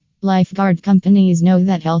Lifeguard companies know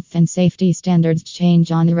that health and safety standards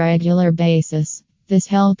change on a regular basis. This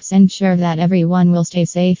helps ensure that everyone will stay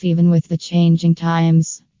safe even with the changing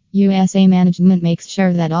times. USA management makes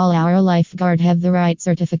sure that all our lifeguard have the right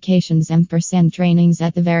certifications and trainings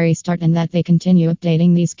at the very start and that they continue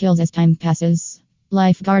updating these skills as time passes.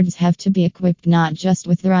 Lifeguards have to be equipped not just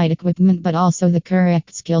with the right equipment but also the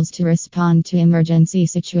correct skills to respond to emergency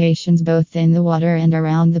situations both in the water and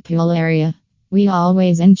around the pool area. We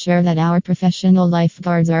always ensure that our professional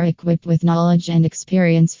lifeguards are equipped with knowledge and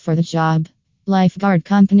experience for the job. Lifeguard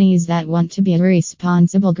companies that want to be a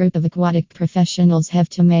responsible group of aquatic professionals have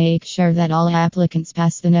to make sure that all applicants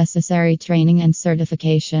pass the necessary training and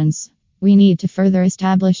certifications. We need to further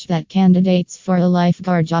establish that candidates for a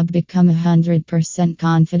lifeguard job become 100%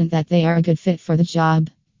 confident that they are a good fit for the job.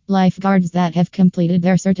 Lifeguards that have completed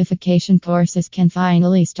their certification courses can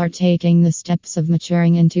finally start taking the steps of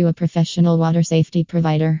maturing into a professional water safety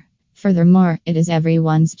provider. Furthermore, it is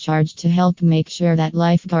everyone's charge to help make sure that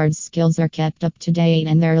lifeguards' skills are kept up to date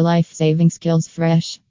and their life-saving skills fresh.